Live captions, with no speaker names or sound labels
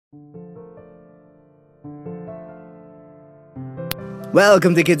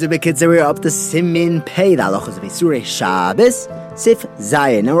Welcome to Kids Big Kids. We're up to Simin Pei, the halachos of Isurei Shabbos, Sif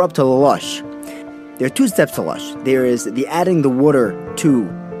Zayin. Now we're up to Lush. There are two steps to Lush. There is the adding the water to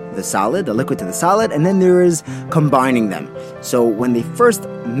the solid, the liquid to the solid, and then there is combining them. So when they first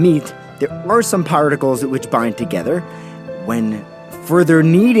meet, there are some particles which bind together. When further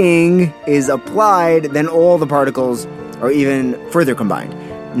kneading is applied, then all the particles are even further combined.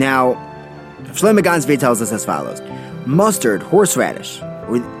 Now, Shlomo Gansvey tells us as follows. Mustard, horseradish,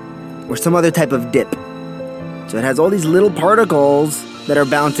 or some other type of dip. So it has all these little particles that are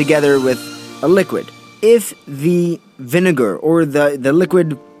bound together with a liquid. If the vinegar or the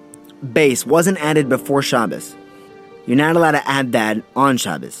liquid base wasn't added before Shabbos, you're not allowed to add that on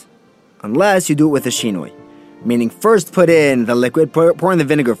Shabbos, unless you do it with a shinoi. Meaning first put in the liquid, pour in the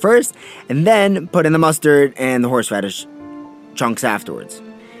vinegar first, and then put in the mustard and the horseradish chunks afterwards.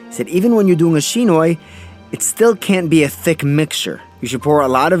 He said even when you're doing a shinoi, it still can't be a thick mixture. You should pour a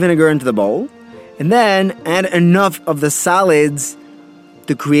lot of vinegar into the bowl, and then add enough of the solids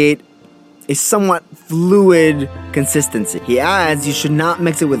to create a somewhat fluid consistency. He adds you should not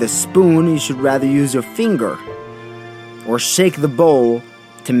mix it with a spoon, you should rather use your finger, or shake the bowl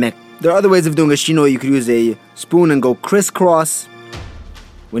to mix. There are other ways of doing a shinoi. You could use a spoon and go crisscross.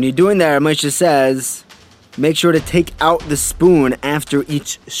 When you're doing that, Moshe says, make sure to take out the spoon after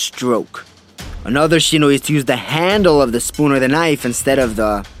each stroke. Another shinoi is to use the handle of the spoon or the knife instead of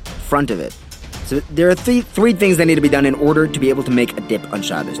the front of it. So there are three things that need to be done in order to be able to make a dip on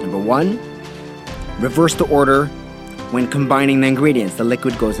Shabbos. Number one, reverse the order when combining the ingredients. The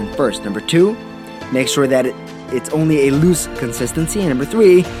liquid goes in first. Number two, make sure that it's only a loose consistency. And number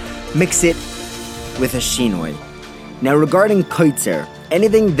three, mix it with a shinoi. Now regarding koitzer,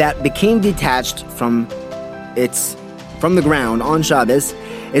 anything that became detached from the ground on Shabbos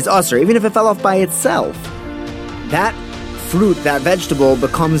is usher, even if it fell off by itself. That fruit, that vegetable,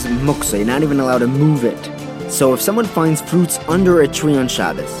 becomes muksa. You're not even allowed to move it. So if someone finds fruits under a tree on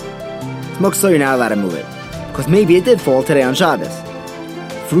Shabbos, it's muksa, you're not allowed to move it. Because maybe it did fall today on Shabbos.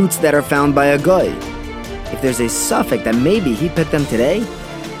 Fruits that are found by a guy, if there's a suffix that maybe he picked them today,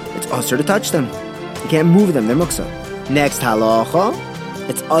 it's usher to touch them. You can't move them, they're muksa. Next halacha,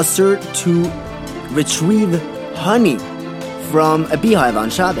 it's usher to retrieve honey from a beehive on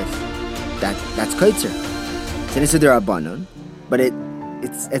Shabbos. That's koitzer. It's an isuder rabbanon, but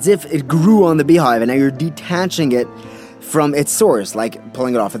it's as if it grew on the beehive and now you're detaching it from its source, like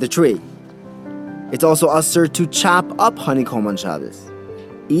pulling it off of the tree. It's also usher to chop up honeycomb on Shabbos.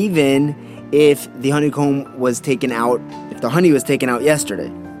 Even if the honeycomb was taken out, if the honey was taken out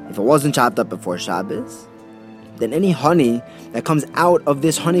yesterday, if it wasn't chopped up before Shabbos, then any honey that comes out of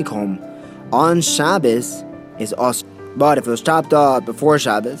this honeycomb on Shabbos is usher. But if it was chopped up before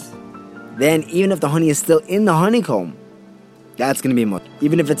Shabbos, then even if the honey is still in the honeycomb, that's going to be much,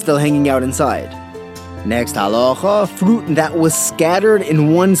 even if it's still hanging out inside. Next halacha, fruit that was scattered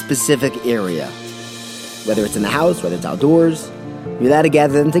in one specific area. Whether it's in the house, whether it's outdoors, you're allowed to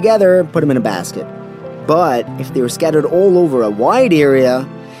gather them together, put them in a basket. But if they were scattered all over a wide area,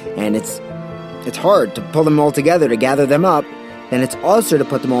 and it's hard to pull them all together, to gather them up, then it's also to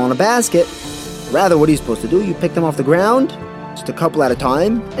put them all in a basket. Rather, what are you supposed to do? You pick them off the ground, just a couple at a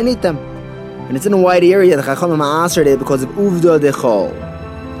time, and eat them. And it's in a wide area. The Chachamim ma'aser it because of uvda dechol.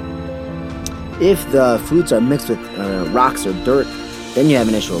 If the fruits are mixed with rocks or dirt, then you have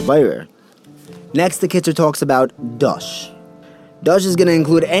an issue of bayir. Next, the Kitzur talks about dush. Dush is going to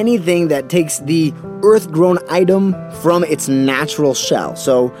include anything that takes the earth-grown item from its natural shell.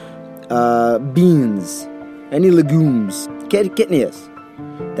 So, beans, any legumes, kitnias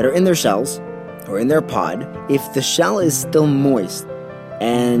that are in their shells, or in their pod, if the shell is still moist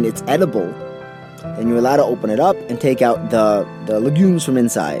and it's edible, then you're allowed to open it up and take out the legumes from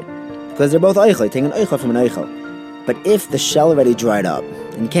inside. Because they're both eichel, you take an eichel from an eichel. But if the shell already dried up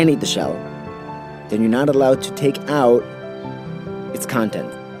and you can't eat the shell, then you're not allowed to take out its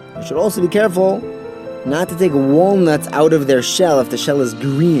content. You should also be careful not to take walnuts out of their shell if the shell is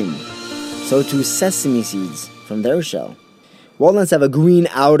green. So too sesame seeds from their shell. Walnuts have a green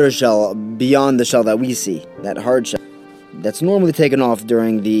outer shell beyond the shell that we see, that hard shell. That's normally taken off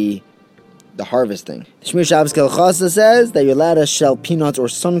during the harvesting. Shmir Shabbos Kelchasa says that you're allowed to shell peanuts or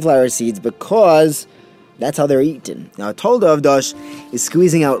sunflower seeds because that's how they're eaten. Now, a tolda of dash is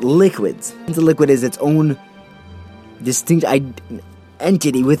squeezing out liquids. The liquid is its own distinct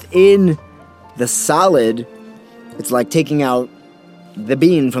entity within the solid. It's like taking out the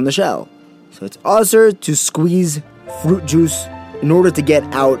bean from the shell. So it's also to squeeze fruit juice in order to get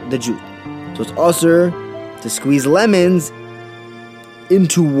out the juice. So it's also to squeeze lemons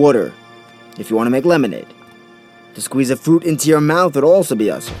into water if you want to make lemonade. To squeeze a fruit into your mouth would also be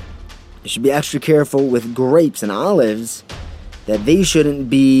asur. You should be extra careful with grapes and olives that they shouldn't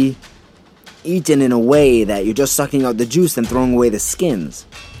be eaten in a way that you're just sucking out the juice and throwing away the skins.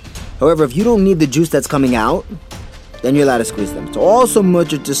 However, if you don't need the juice that's coming out, then you're allowed to squeeze them. It's also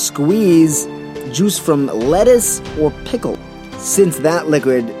mutter to squeeze juice from lettuce or pickle, since that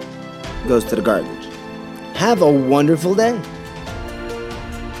liquid goes to the garbage. Have a wonderful day.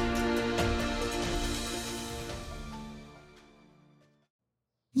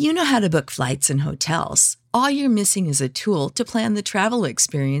 You know how to book flights and hotels. All you're missing is a tool to plan the travel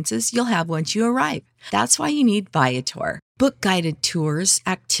experiences you'll have once you arrive. That's why you need Viator. Book guided tours,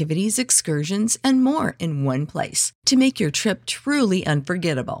 activities, excursions, and more in one place to make your trip truly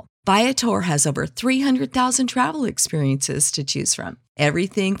unforgettable. Viator has over 300,000 travel experiences to choose from.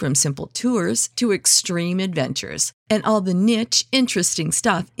 Everything from simple tours to extreme adventures and all the niche, interesting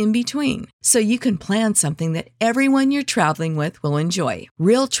stuff in between. So you can plan something that everyone you're traveling with will enjoy.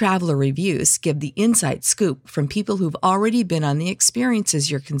 Real traveler reviews give the inside scoop from people who've already been on the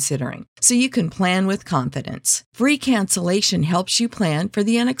experiences you're considering. So you can plan with confidence. Free cancellation helps you plan for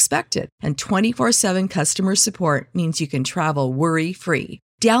the unexpected. And 24/7 customer support means you can travel worry-free.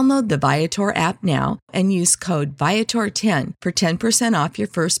 Download the Viator app now and use code Viator10 for 10% off your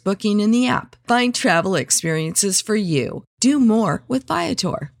first booking in the app. Find travel experiences for you. Do more with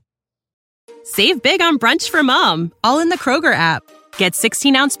Viator. Save big on brunch for mom, all in the Kroger app. Get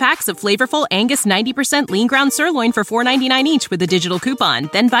 16-ounce packs of flavorful Angus 90% lean ground sirloin for $4.99 each with a digital coupon.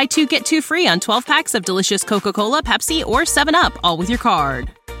 Then buy 2, get 2 free on 12 packs of delicious Coca-Cola, Pepsi, or 7-Up, all with your card.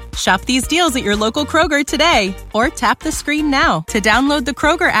 Shop these deals at your local Kroger today, or tap the screen now to download the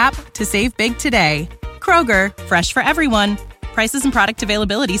Kroger app to save big today. Kroger, fresh for everyone. Prices and product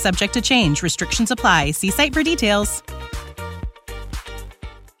availability subject to change. Restrictions apply. See site for details.